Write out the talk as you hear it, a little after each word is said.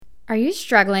Are you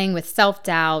struggling with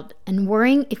self-doubt and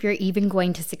worrying if you're even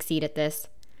going to succeed at this?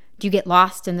 Do you get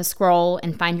lost in the scroll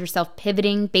and find yourself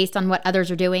pivoting based on what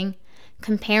others are doing,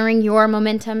 comparing your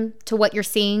momentum to what you're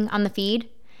seeing on the feed?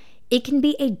 It can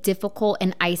be a difficult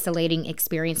and isolating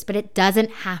experience, but it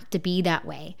doesn't have to be that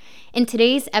way. In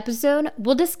today's episode,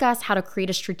 we'll discuss how to create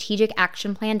a strategic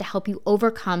action plan to help you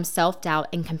overcome self-doubt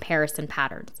and comparison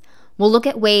patterns. We'll look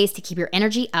at ways to keep your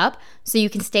energy up so you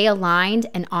can stay aligned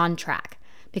and on track.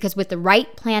 Because with the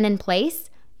right plan in place,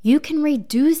 you can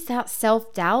reduce that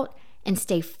self-doubt and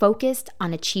stay focused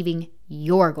on achieving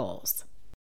your goals.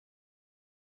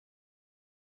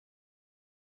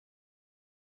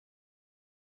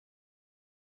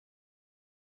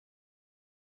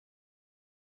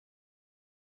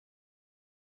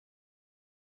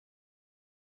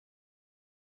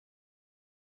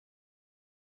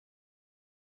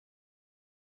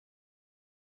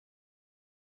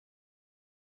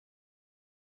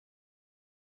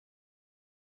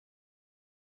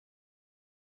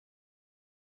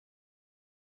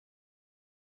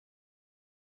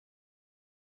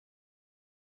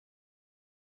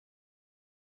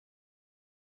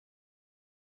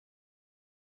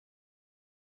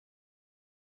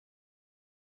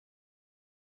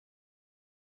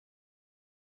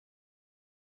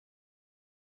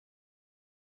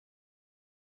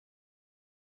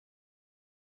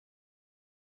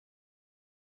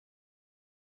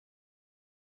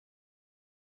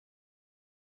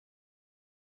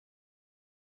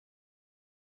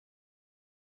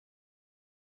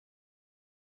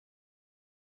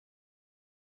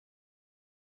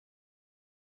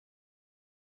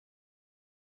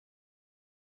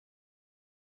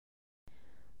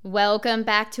 Welcome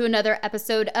back to another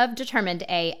episode of Determined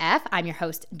AF. I'm your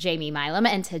host, Jamie Milam,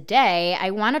 and today I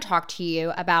want to talk to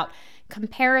you about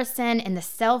comparison and the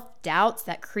self-doubts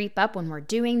that creep up when we're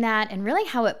doing that, and really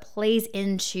how it plays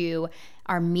into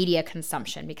our media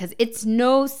consumption, because it's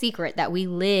no secret that we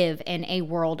live in a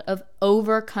world of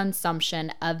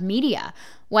overconsumption of media.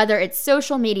 Whether it's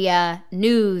social media,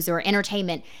 news, or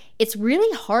entertainment, it's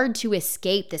really hard to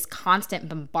escape this constant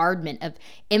bombardment of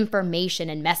information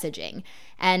and messaging.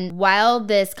 And while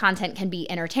this content can be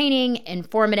entertaining,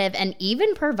 informative, and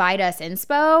even provide us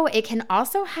inspo, it can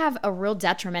also have a real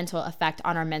detrimental effect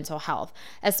on our mental health,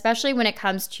 especially when it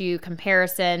comes to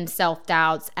comparison,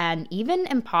 self-doubts, and even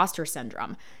imposter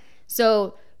syndrome.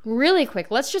 So really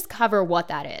quick, let's just cover what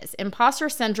that is. Imposter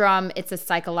syndrome, it's a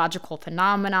psychological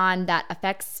phenomenon that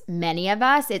affects many of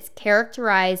us. It's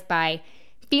characterized by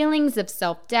feelings of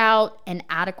self-doubt,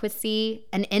 inadequacy,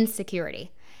 and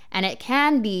insecurity. And it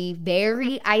can be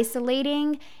very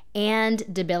isolating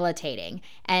and debilitating.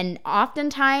 And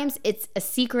oftentimes it's a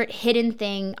secret hidden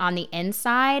thing on the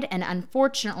inside. And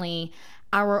unfortunately,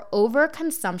 our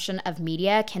overconsumption of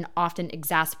media can often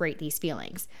exacerbate these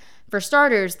feelings. For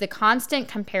starters, the constant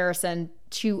comparison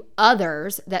to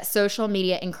others that social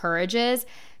media encourages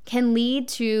can lead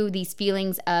to these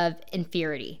feelings of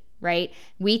inferiority, right?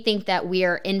 We think that we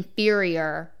are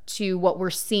inferior to what we're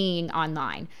seeing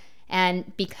online.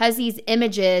 And because these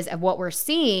images of what we're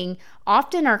seeing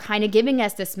often are kind of giving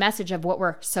us this message of what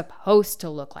we're supposed to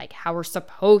look like, how we're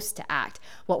supposed to act,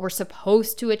 what we're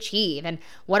supposed to achieve, and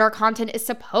what our content is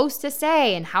supposed to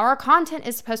say, and how our content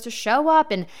is supposed to show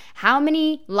up, and how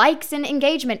many likes and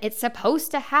engagement it's supposed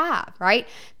to have, right?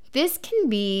 This can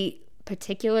be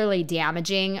particularly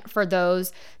damaging for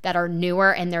those that are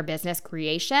newer in their business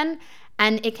creation.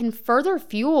 And it can further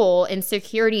fuel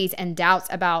insecurities and doubts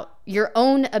about your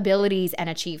own abilities and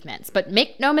achievements. But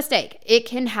make no mistake, it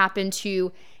can happen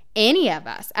to any of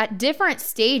us at different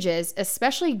stages,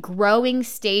 especially growing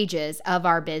stages of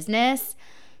our business.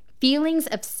 Feelings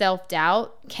of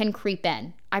self-doubt can creep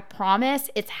in. I promise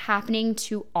it's happening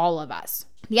to all of us.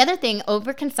 The other thing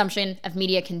overconsumption of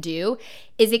media can do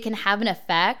is it can have an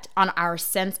effect on our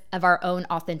sense of our own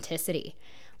authenticity.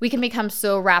 We can become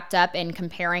so wrapped up in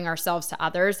comparing ourselves to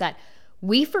others that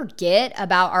we forget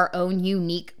about our own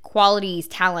unique qualities,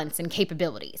 talents, and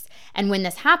capabilities. And when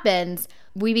this happens,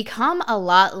 we become a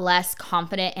lot less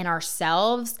confident in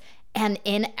ourselves and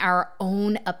in our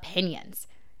own opinions.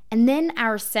 And then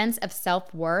our sense of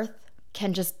self-worth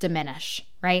can just diminish,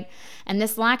 right? And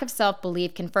this lack of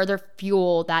self-belief can further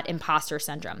fuel that imposter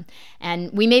syndrome.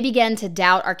 And we may begin to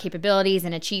doubt our capabilities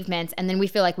and achievements, and then we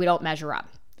feel like we don't measure up.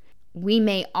 We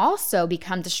may also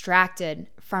become distracted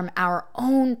from our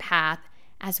own path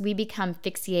as we become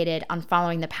fixated on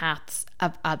following the paths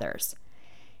of others.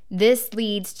 This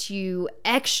leads to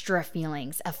extra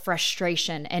feelings of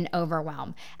frustration and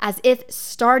overwhelm, as if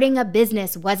starting a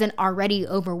business wasn't already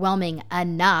overwhelming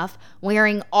enough.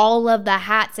 Wearing all of the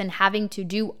hats and having to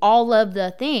do all of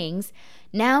the things,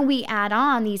 Now we add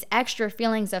on these extra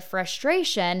feelings of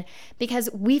frustration because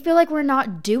we feel like we're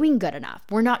not doing good enough.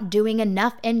 We're not doing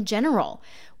enough in general.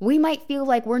 We might feel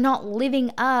like we're not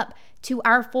living up to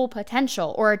our full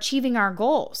potential or achieving our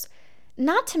goals.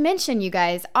 Not to mention, you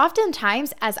guys,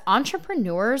 oftentimes as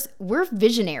entrepreneurs, we're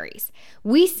visionaries.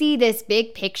 We see this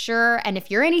big picture, and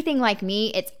if you're anything like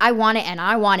me, it's I want it and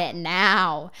I want it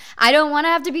now. I don't want to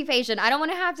have to be patient. I don't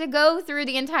want to have to go through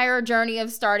the entire journey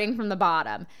of starting from the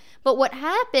bottom. But what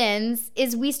happens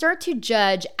is we start to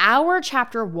judge our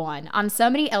chapter 1 on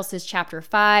somebody else's chapter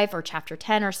 5 or chapter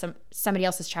 10 or somebody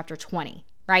else's chapter 20,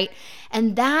 right?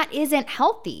 And that isn't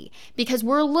healthy because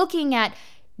we're looking at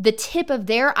the tip of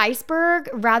their iceberg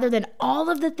rather than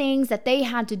all of the things that they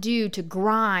had to do to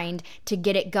grind to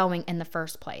get it going in the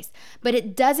first place. But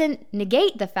it doesn't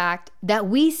negate the fact that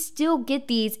we still get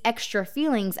these extra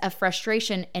feelings of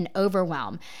frustration and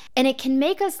overwhelm. And it can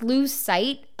make us lose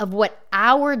sight of what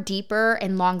our deeper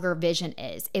and longer vision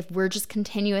is if we're just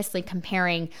continuously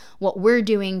comparing what we're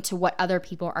doing to what other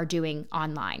people are doing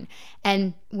online.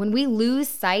 And when we lose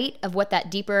sight of what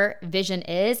that deeper vision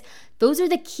is, those are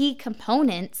the key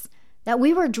components that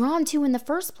we were drawn to in the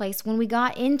first place when we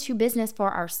got into business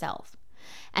for ourselves.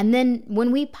 And then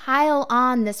when we pile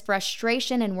on this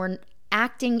frustration and we're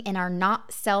acting in our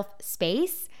not self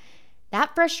space,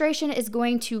 that frustration is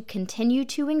going to continue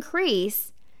to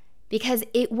increase because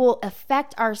it will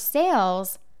affect our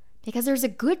sales because there's a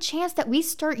good chance that we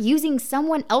start using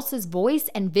someone else's voice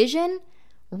and vision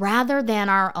rather than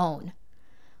our own.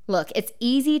 Look, it's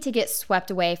easy to get swept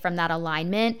away from that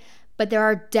alignment, but there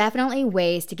are definitely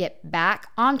ways to get back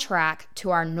on track to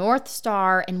our North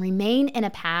Star and remain in a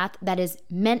path that is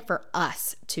meant for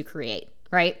us to create,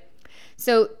 right?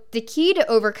 So the key to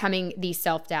overcoming these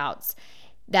self-doubts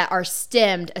that are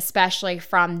stemmed especially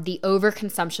from the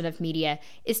overconsumption of media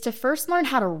is to first learn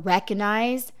how to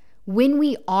recognize when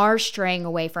we are straying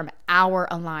away from our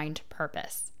aligned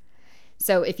purpose.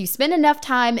 So if you spend enough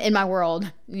time in my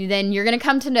world, then you're going to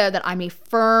come to know that I'm a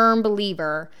firm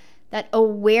believer that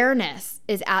awareness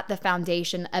is at the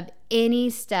foundation of any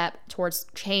step towards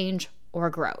change or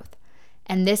growth.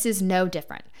 And this is no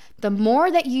different. The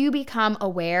more that you become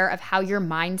aware of how your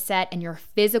mindset and your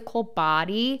physical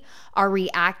body are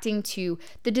reacting to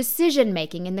the decision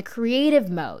making and the creative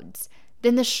modes,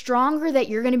 then the stronger that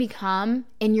you're going to become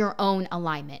in your own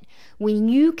alignment. When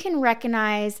you can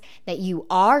recognize that you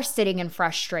are sitting in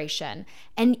frustration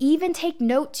and even take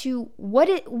note to what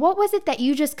was it that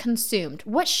you just consumed?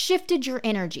 What shifted your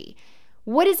energy?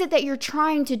 What is it that you're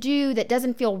trying to do that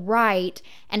doesn't feel right?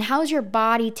 And how's your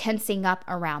body tensing up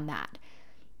around that?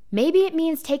 Maybe it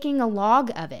means taking a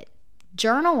log of it.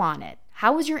 Journal on it.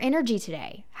 How was your energy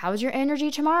today? How's your energy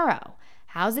tomorrow?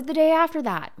 How's it the day after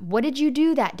that? What did you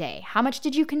do that day? How much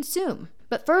did you consume?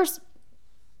 But first,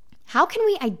 how can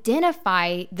we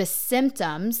identify the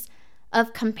symptoms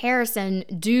of comparison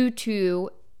due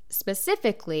to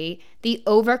specifically the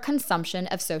overconsumption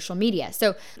of social media?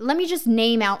 So let me just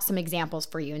name out some examples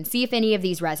for you and see if any of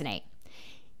these resonate.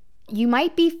 You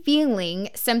might be feeling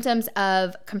symptoms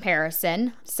of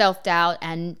comparison, self-doubt,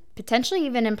 and potentially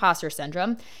even imposter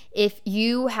syndrome if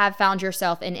you have found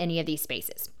yourself in any of these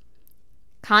spaces.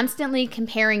 Constantly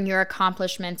comparing your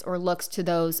accomplishments or looks to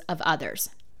those of others.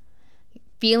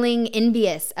 Feeling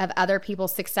envious of other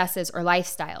people's successes or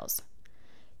lifestyles.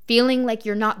 Feeling like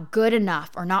you're not good enough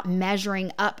or not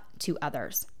measuring up to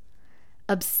others.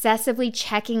 Obsessively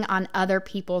checking on other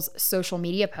people's social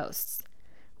media posts.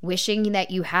 Wishing that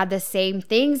you had the same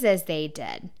things as they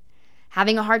did.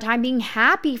 Having a hard time being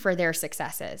happy for their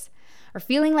successes. Or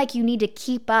feeling like you need to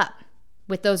keep up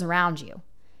with those around you.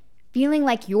 Feeling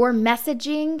like your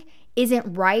messaging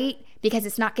isn't right because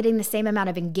it's not getting the same amount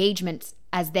of engagement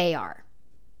as they are.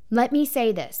 Let me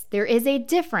say this, there is a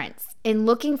difference in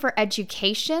looking for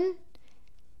education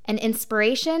and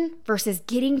inspiration versus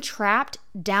getting trapped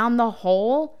down the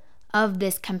hole of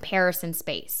this comparison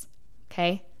space,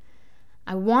 okay?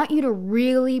 I want you to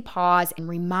really pause and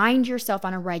remind yourself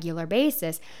on a regular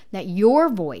basis that your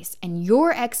voice and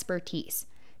your expertise,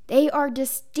 they are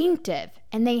distinctive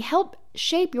and they help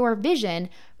shape your vision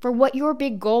for what your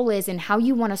big goal is and how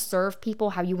you want to serve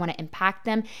people, how you want to impact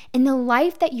them, and the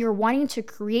life that you're wanting to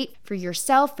create for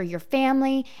yourself, for your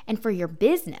family, and for your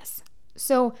business.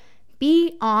 So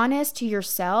be honest to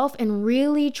yourself and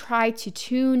really try to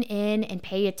tune in and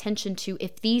pay attention to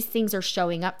if these things are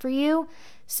showing up for you,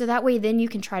 so that way then you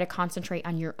can try to concentrate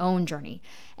on your own journey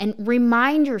and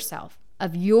remind yourself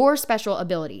of your special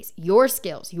abilities, your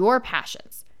skills, your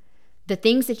passions, the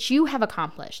things that you have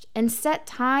accomplished, and set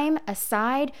time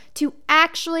aside to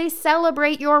actually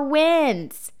celebrate your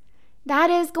wins. That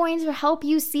is going to help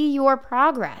you see your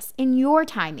progress in your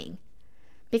timing,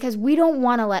 because we don't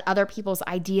want to let other people's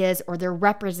ideas or their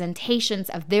representations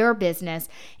of their business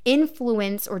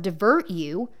influence or divert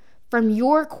you from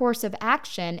your course of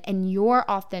action and your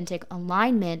authentic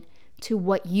alignment to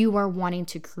what you are wanting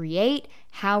to create,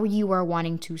 how you are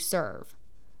wanting to serve.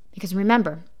 Because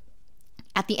remember,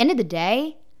 at the end of the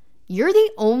day, you're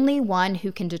the only one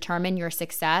who can determine your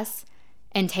success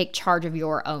and take charge of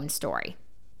your own story,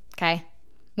 okay?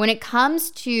 When it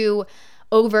comes to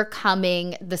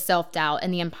overcoming the self-doubt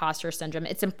and the imposter syndrome,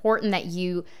 it's important that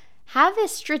you have a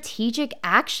strategic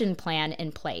action plan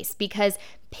in place, because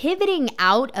pivoting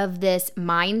out of this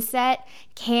mindset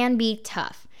can be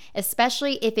tough,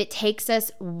 especially if it takes us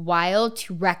a while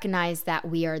to recognize that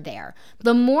we are there.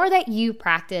 The more that you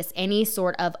practice any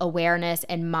sort of awareness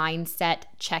and mindset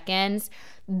check-ins,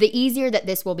 the easier that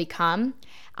this will become.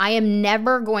 I am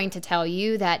never going to tell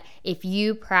you that if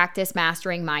you practice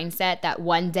mastering mindset, that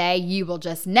one day you will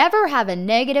just never have a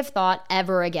negative thought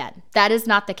ever again. That is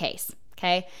not the case,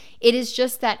 okay? It is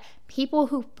just that people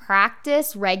who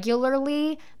practice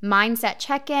regularly mindset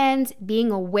check-ins, being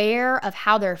aware of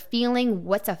how they're feeling,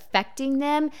 what's affecting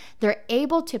them, they're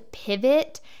able to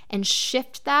pivot and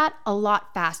shift that a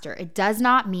lot faster. It does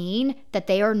not mean that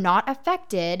they are not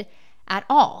affected at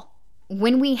all.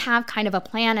 When we have kind of a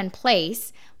plan in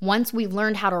place, once we've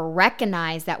learned how to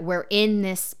recognize that we're in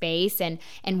this space and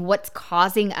what's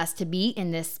causing us to be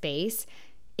in this space,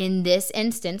 in this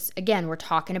instance, again, we're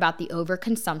talking about the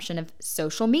overconsumption of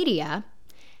social media.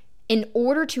 In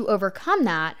order to overcome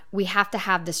that, we have to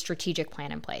have the strategic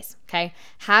plan in place, okay?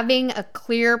 Having a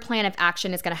clear plan of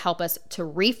action is going to help us to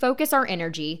refocus our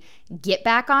energy, get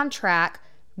back on track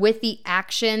with the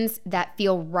actions that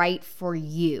feel right for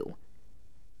you.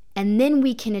 And then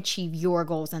we can achieve your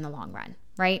goals in the long run,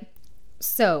 right?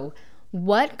 So,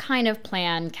 what kind of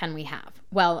plan can we have?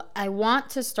 Well, I want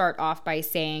to start off by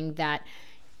saying that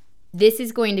this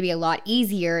is going to be a lot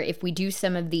easier if we do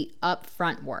some of the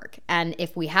upfront work. And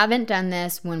if we haven't done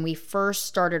this when we first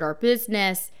started our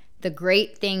business, the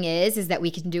great thing is that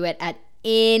we can do it at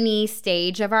any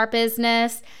stage of our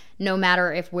business, no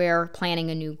matter if we're planning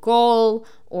a new goal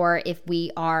or if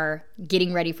we are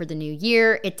getting ready for the new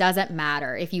year. It doesn't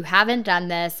matter. If you haven't done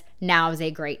this, now is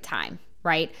a great time,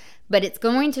 right? But it's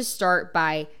going to start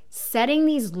by setting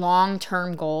these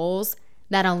long-term goals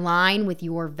that align with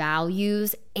your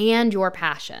values and your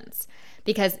passions,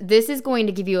 because this is going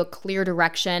to give you a clear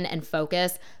direction and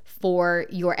focus for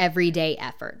your everyday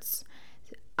efforts.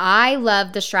 I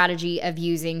love the strategy of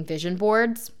using vision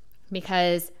boards,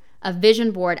 because a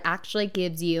vision board actually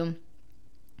gives you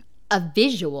a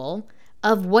visual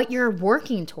of what you're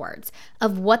working towards,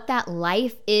 of what that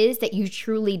life is that you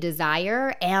truly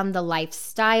desire, and the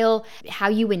lifestyle, how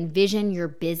you envision your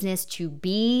business to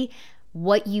be,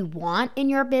 what you want in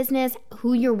your business,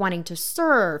 who you're wanting to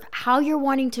serve, how you're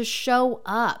wanting to show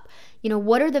up.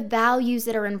 What are the values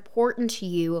that are important to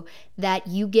you that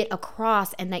you get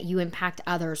across and that you impact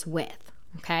others with,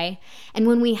 okay? And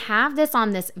when we have this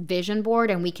on this vision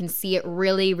board and we can see it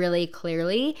really, really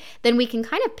clearly, then we can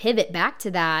kind of pivot back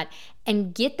to that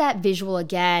and get that visual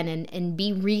again and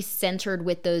be recentered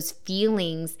with those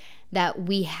feelings that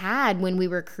we had when we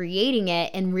were creating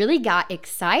it, and really got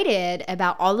excited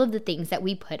about all of the things that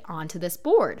we put onto this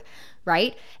board,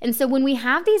 right? And so when we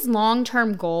have these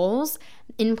long-term goals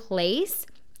in place,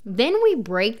 then we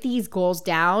break these goals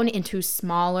down into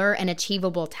smaller and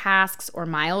achievable tasks or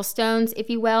milestones, if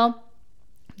you will,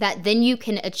 that then you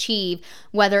can achieve,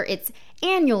 whether it's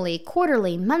annually,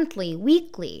 quarterly, monthly,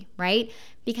 weekly, right?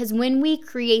 Because when we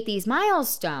create these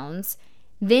milestones,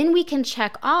 then we can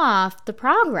check off the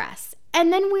progress,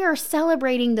 and then we are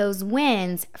celebrating those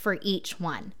wins for each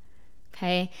one,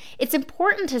 okay? It's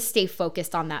important to stay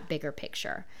focused on that bigger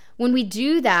picture. When we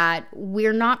do that,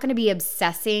 we're not going to be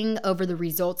obsessing over the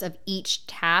results of each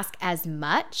task as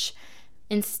much.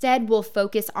 Instead, we'll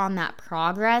focus on that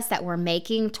progress that we're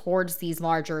making towards these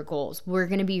larger goals. We're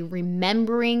going to be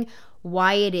remembering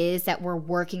why it is that we're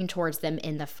working towards them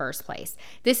in the first place.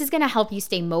 This is going to help you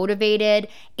stay motivated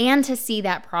and to see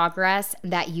that progress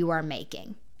that you are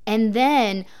making. And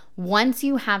then once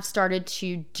you have started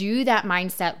to do that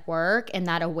mindset work and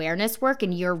that awareness work,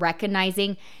 and you're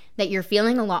recognizing that you're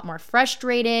feeling a lot more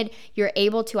frustrated, you're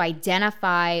able to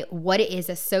identify what it is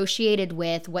associated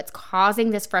with, what's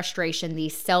causing this frustration,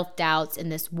 these self-doubts,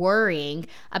 and this worrying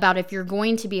about if you're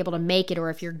going to be able to make it or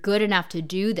if you're good enough to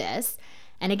do this.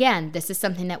 And again, this is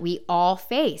something that we all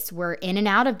face. We're in and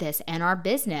out of this in our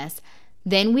business.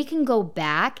 Then we can go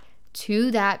back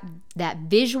to that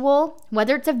visual,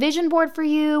 whether it's a vision board for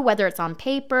you, whether it's on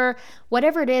paper,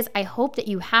 whatever it is. I hope that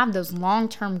you have those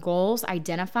long-term goals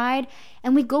identified,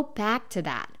 and we go back to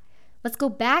that. Let's go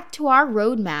back to our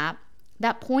roadmap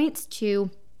that points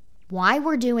to why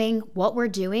we're doing what we're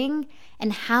doing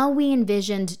and how we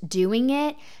envisioned doing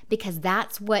it, because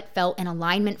that's what felt in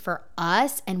alignment for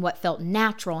us and what felt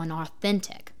natural and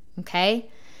authentic, okay?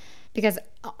 Because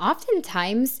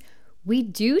oftentimes we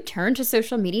do turn to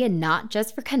social media not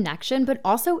just for connection, but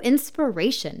also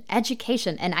inspiration,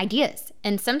 education, and ideas.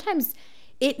 And sometimes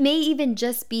it may even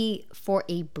just be for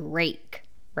a break,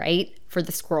 right? For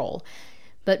the scroll.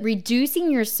 But reducing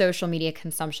your social media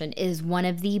consumption is one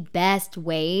of the best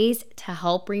ways to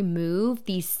help remove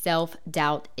these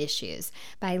self-doubt issues.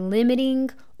 By limiting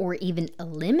or even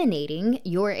eliminating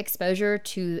your exposure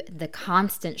to the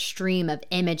constant stream of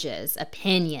images,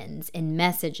 opinions, and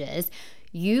messages,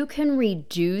 you can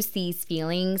reduce these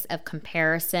feelings of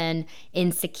comparison,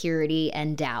 insecurity,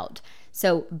 and doubt.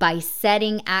 So by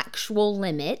setting actual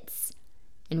limits,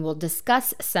 and we'll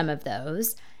discuss some of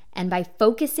those, and by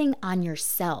focusing on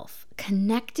yourself,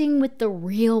 connecting with the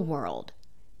real world,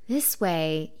 this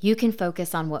way you can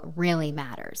focus on what really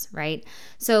matters, right?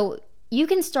 So you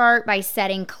can start by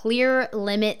setting clear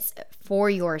limits for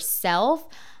yourself.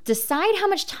 Decide how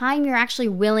much time you're actually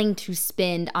willing to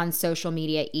spend on social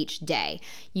media each day.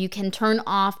 You can turn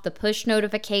off the push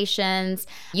notifications.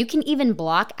 You can even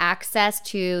block access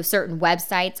to certain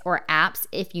websites or apps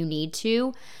if you need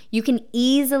to. You can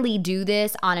easily do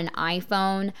this on an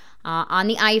iPhone. On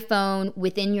the iPhone,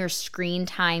 within your screen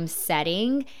time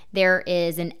setting, there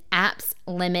is an apps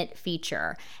limit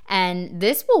feature. And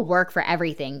this will work for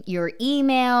everything: your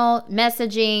email,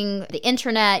 messaging, the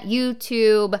internet,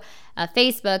 YouTube,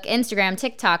 Facebook, Instagram,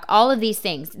 TikTok, all of these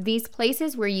things. These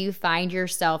places where you find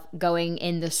yourself going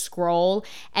in the scroll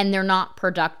and they're not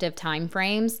productive time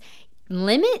frames.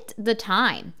 Limit the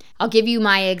time. I'll give you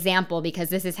my example because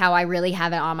this is how I really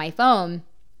have it on my phone.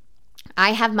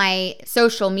 I have my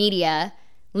social media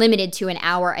limited to an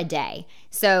hour a day.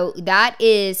 So that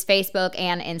is Facebook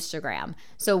and Instagram.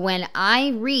 So when I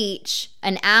reach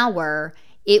an hour,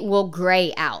 it will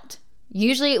gray out.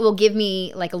 Usually it will give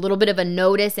me like a little bit of a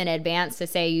notice in advance to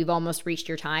say you've almost reached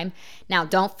your time. Now,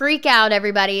 don't freak out,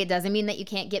 everybody. It doesn't mean that you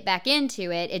can't get back into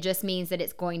it. It just means that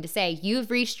it's going to say you've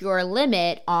reached your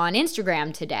limit on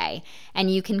Instagram today.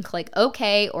 And you can click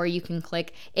OK, or you can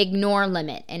click ignore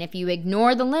limit. And if you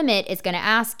ignore the limit, it's going to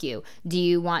ask you, do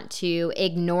you want to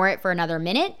ignore it for another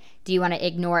minute? Do you want to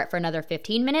ignore it for another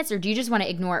 15 minutes, or do you just want to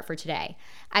ignore it for today?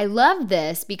 I love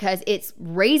this because it's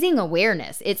raising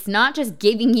awareness. It's not just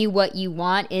giving you what you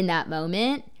want in that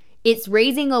moment. It's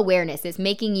raising awareness. It's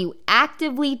making you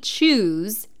actively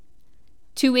choose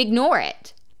to ignore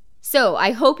it. So I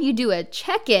hope you do a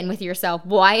check-in with yourself.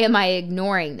 Why am I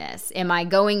ignoring this? Am I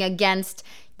going against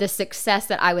the success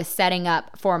that I was setting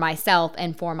up for myself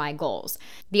and for my goals?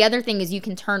 The other thing is you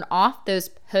can turn off those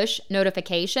push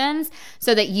notifications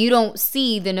so that you don't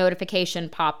see the notification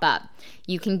pop up.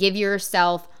 You can give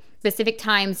yourself specific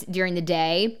times during the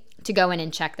day to go in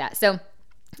and check that. So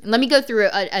let me go through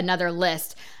another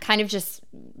list, kind of just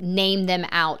name them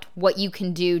out, what you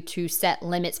can do to set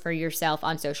limits for yourself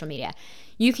on social media.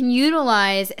 You can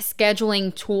utilize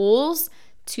scheduling tools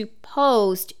to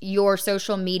post your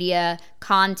social media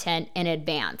content in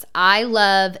advance. I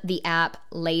love the app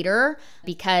Later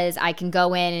because I can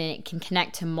go in and it can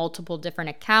connect to multiple different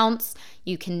accounts.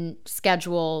 You can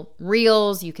schedule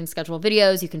reels, you can schedule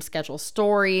videos, you can schedule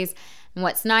stories. And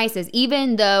what's nice is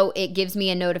even though it gives me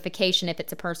a notification if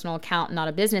it's a personal account, not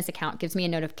a business account, it gives me a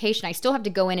notification, I still have to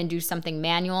go in and do something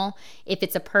manual if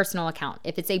it's a personal account.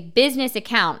 If it's a business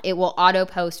account, it will auto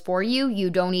post for you. You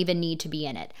don't even need to be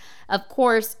in it. Of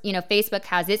course, Facebook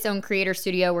has its own creator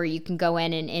studio where you can go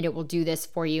in and it will do this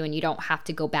for you and you don't have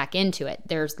to go back into it.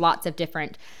 There's lots of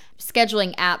different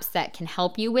scheduling apps that can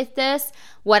help you with this.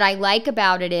 What I like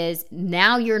about it is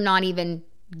now you're not even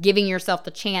giving yourself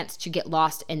the chance to get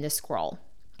lost in the scroll,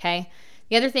 okay?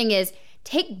 The other thing is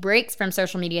take breaks from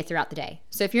social media throughout the day.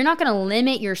 So if you're not gonna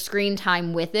limit your screen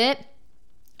time with it,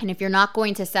 and if you're not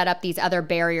going to set up these other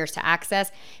barriers to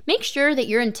access, make sure that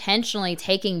you're intentionally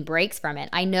taking breaks from it.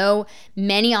 I know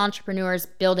many entrepreneurs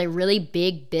build a really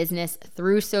big business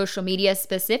through social media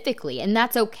specifically, and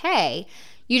that's okay.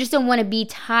 You just don't wanna be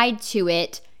tied to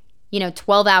it,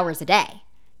 12 hours a day.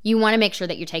 You wanna make sure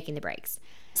that you're taking the breaks.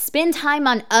 Spend time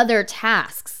on other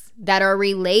tasks that are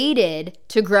related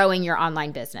to growing your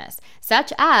online business,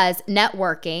 such as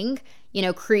networking,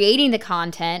 creating the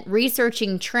content,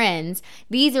 researching trends.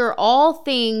 These are all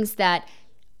things that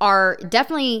are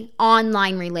definitely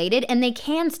online related, and they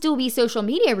can still be social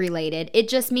media related. It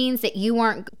just means that you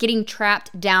aren't getting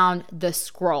trapped down the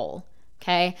scroll.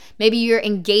 Okay. Maybe you're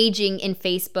engaging in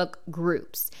Facebook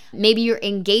groups. Maybe you're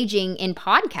engaging in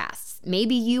podcasts.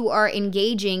 Maybe you are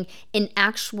engaging in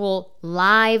actual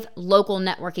live local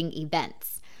networking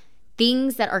events.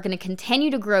 Things that are going to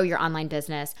continue to grow your online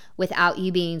business without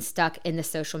you being stuck in the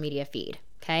social media feed.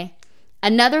 Okay.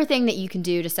 Another thing that you can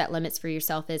do to set limits for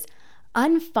yourself is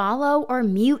unfollow or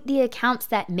mute the accounts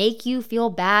that make you feel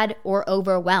bad or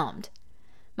overwhelmed.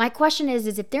 My question is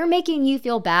if they're making you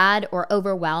feel bad or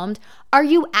overwhelmed, are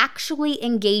you actually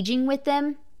engaging with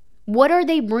them? What are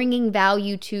they bringing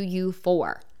value to you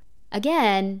for?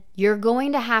 Again, you're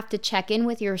going to have to check in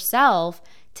with yourself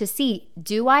to see,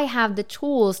 do I have the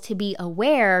tools to be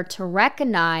aware, to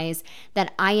recognize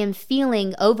that I am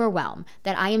feeling overwhelmed,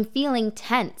 that I am feeling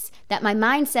tense, that my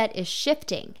mindset is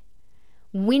shifting?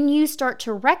 When you start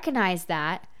to recognize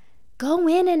that, go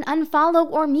in and unfollow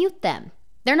or mute them.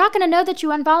 They're not going to know that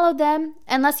you unfollowed them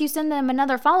unless you send them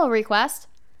another follow request.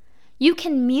 You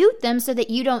can mute them so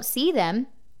that you don't see them.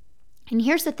 And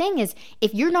here's the thing is,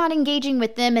 if you're not engaging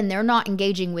with them and they're not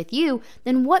engaging with you,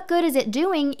 then what good is it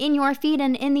doing in your feed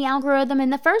and in the algorithm in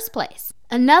the first place?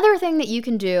 Another thing that you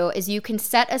can do is you can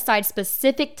set aside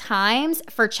specific times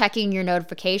for checking your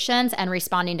notifications and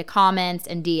responding to comments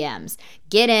and DMs.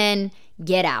 Get in,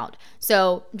 get out.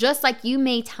 So just like you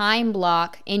may time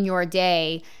block in your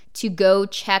day to go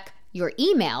check your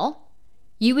email,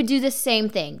 you would do the same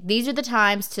thing. These are the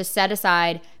times to set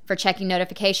aside for checking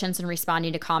notifications and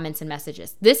responding to comments and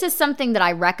messages. This is something that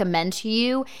I recommend to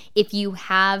you if you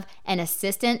have an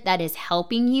assistant that is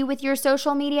helping you with your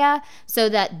social media so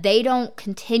that they don't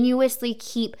continuously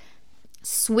keep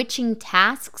switching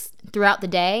tasks throughout the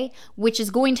day, which is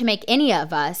going to make any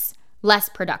of us less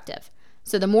productive.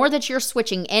 So the more that you're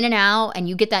switching in and out and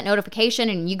you get that notification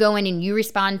and you go in and you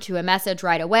respond to a message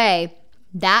right away,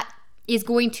 that is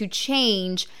going to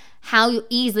change how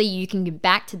easily you can get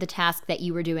back to the task that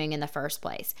you were doing in the first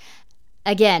place.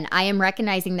 Again, I am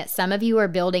recognizing that some of you are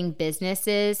building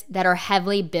businesses that are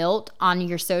heavily built on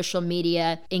your social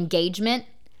media engagement,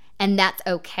 and that's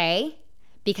okay.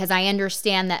 Because I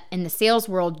understand that in the sales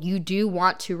world, you do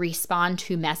want to respond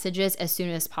to messages as soon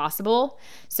as possible.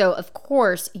 So of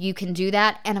course you can do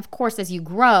that. And of course, as you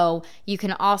grow, you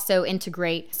can also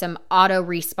integrate some auto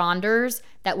responders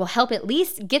that will help at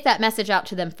least get that message out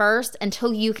to them first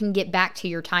until you can get back to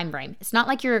your time frame. It's not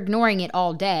like you're ignoring it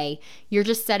all day. You're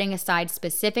just setting aside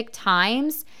specific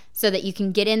times so that you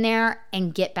can get in there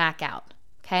and get back out.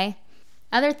 Okay?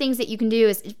 Other things that you can do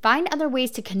is find other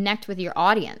ways to connect with your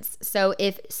audience. So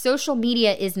if social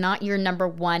media is not your number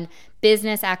one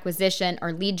business acquisition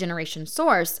or lead generation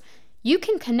source, you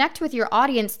can connect with your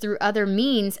audience through other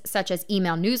means such as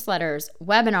email newsletters,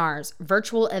 webinars,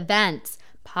 virtual events,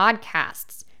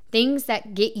 podcasts, things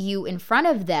that get you in front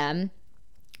of them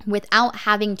without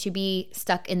having to be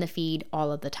stuck in the feed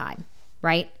all of the time,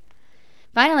 right?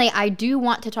 Finally, I do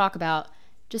want to talk about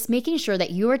just making sure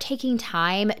that you are taking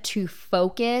time to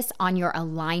focus on your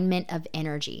alignment of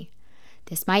energy.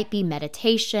 This might be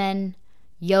meditation,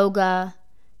 yoga,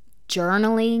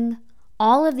 journaling.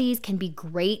 All of these can be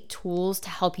great tools to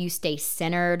help you stay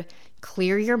centered,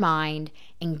 clear your mind,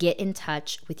 and get in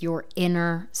touch with your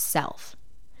inner self.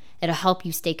 It'll help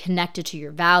you stay connected to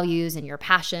your values and your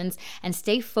passions and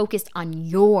stay focused on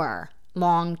your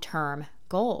long-term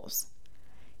goals.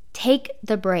 Take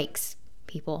the breaks,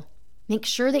 people. Make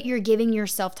sure that you're giving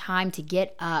yourself time to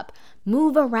get up,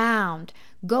 move around,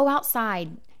 go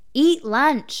outside, eat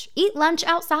lunch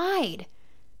outside.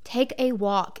 Take a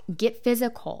walk, get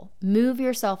physical, move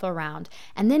yourself around,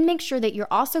 and then make sure that you're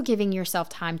also giving yourself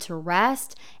time to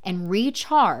rest and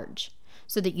recharge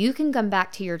so that you can come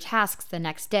back to your tasks the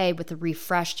next day with a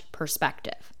refreshed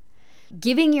perspective.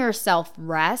 Giving yourself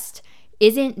rest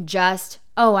isn't just,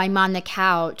 oh, I'm on the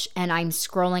couch and I'm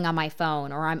scrolling on my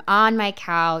phone, or I'm on my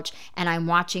couch and I'm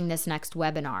watching this next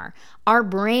webinar. Our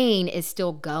brain is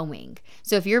still going.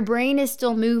 So if your brain is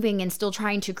still moving and still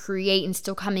trying to create and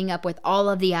still coming up with all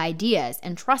of the ideas,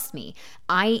 and trust me,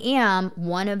 I am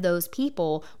one of those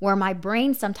people where my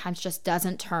brain sometimes just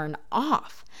doesn't turn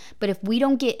off. But if we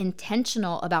don't get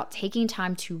intentional about taking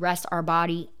time to rest our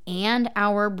body and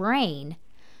our brain,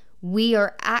 we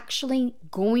are actually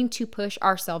going to push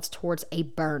ourselves towards a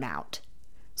burnout.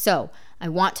 So I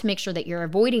want to make sure that you're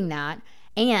avoiding that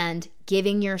and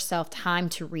giving yourself time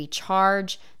to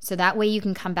recharge so that way you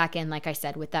can come back in, like I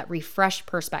said, with that refreshed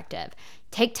perspective.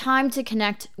 Take time to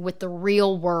connect with the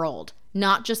real world,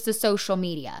 not just the social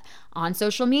media. On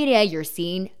social media, you're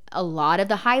seeing a lot of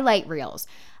the highlight reels.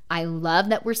 I love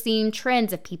that we're seeing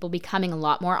trends of people becoming a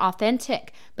lot more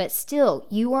authentic, but still,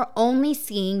 you are only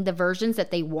seeing the versions that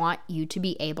they want you to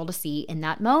be able to see in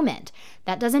that moment.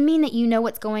 That doesn't mean that you know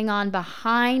what's going on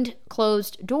behind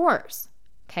closed doors,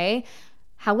 okay?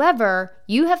 However,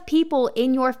 you have people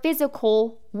in your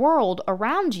physical world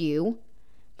around you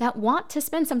that want to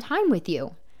spend some time with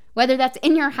you, whether that's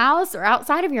in your house or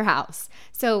outside of your house.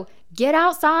 So get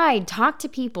outside, talk to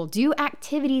people, do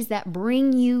activities that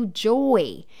bring you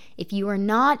joy. If you are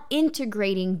not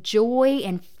integrating joy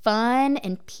and fun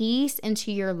and peace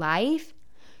into your life,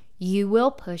 you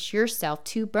will push yourself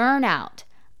to burnout.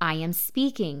 I am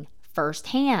speaking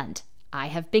firsthand. I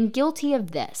have been guilty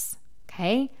of this,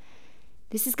 okay?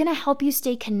 This is going to help you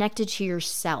stay connected to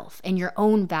yourself and your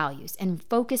own values and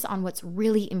focus on what's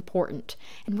really important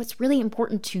and what's really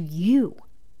important to you,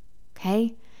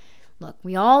 okay? Look,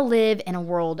 we all live in a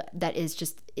world that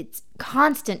is it's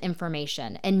constant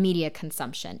information and media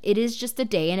consumption. It is just the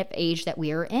day and age that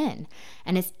we are in,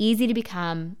 and it's easy to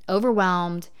become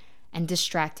overwhelmed and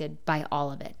distracted by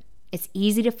all of it. It's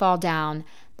easy to fall down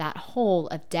that hole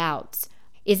of doubts.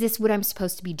 Is this what I'm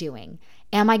supposed to be doing?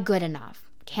 Am I good enough?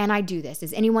 Can I do this?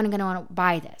 Is anyone going to want to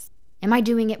buy this? Am I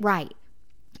doing it right?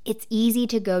 It's easy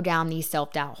to go down these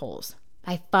self-doubt holes.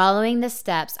 By following the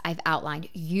steps I've outlined,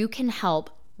 you can help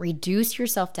reduce your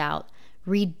self-doubt,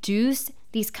 reduce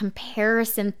these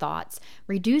comparison thoughts,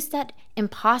 reduce that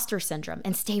imposter syndrome,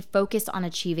 and stay focused on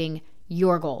achieving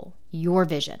your goal, your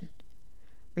vision.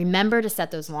 Remember to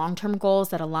set those long-term goals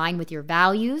that align with your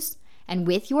values and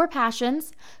with your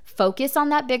passions. Focus on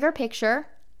that bigger picture.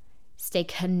 Stay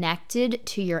connected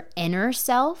to your inner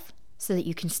self so that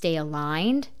you can stay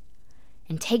aligned,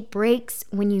 and take breaks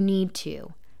when you need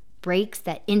to. Breaks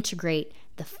that integrate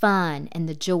the fun and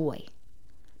the joy.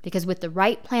 Because with the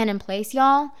right plan in place,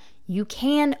 y'all, you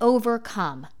can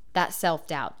overcome that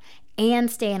self-doubt and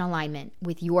stay in alignment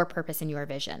with your purpose and your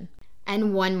vision.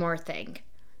 And one more thing.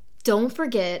 Don't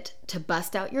forget to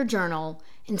bust out your journal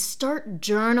and start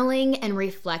journaling and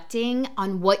reflecting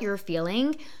on what you're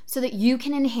feeling so that you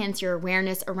can enhance your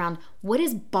awareness around what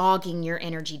is bogging your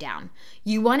energy down.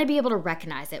 You want to be able to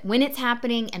recognize it when it's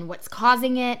happening and what's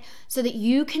causing it so that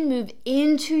you can move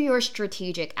into your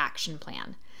strategic action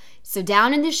plan. So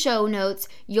down in the show notes,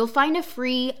 you'll find a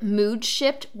free mood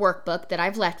shift workbook that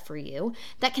I've left for you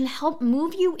that can help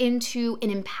move you into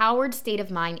an empowered state of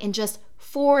mind in just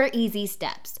 4 easy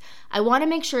steps. I want to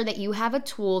make sure that you have a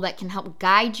tool that can help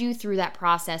guide you through that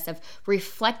process of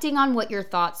reflecting on what your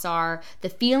thoughts are, the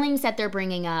feelings that they're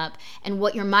bringing up, and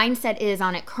what your mindset is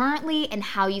on it currently and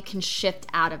how you can shift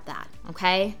out of that,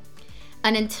 okay?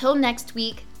 And until next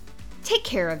week, take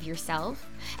care of yourself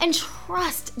and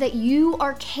trust that you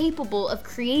are capable of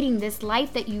creating this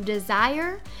life that you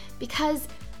desire, because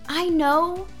I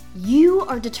know you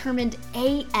are determined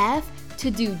AF to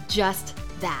do just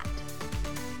that.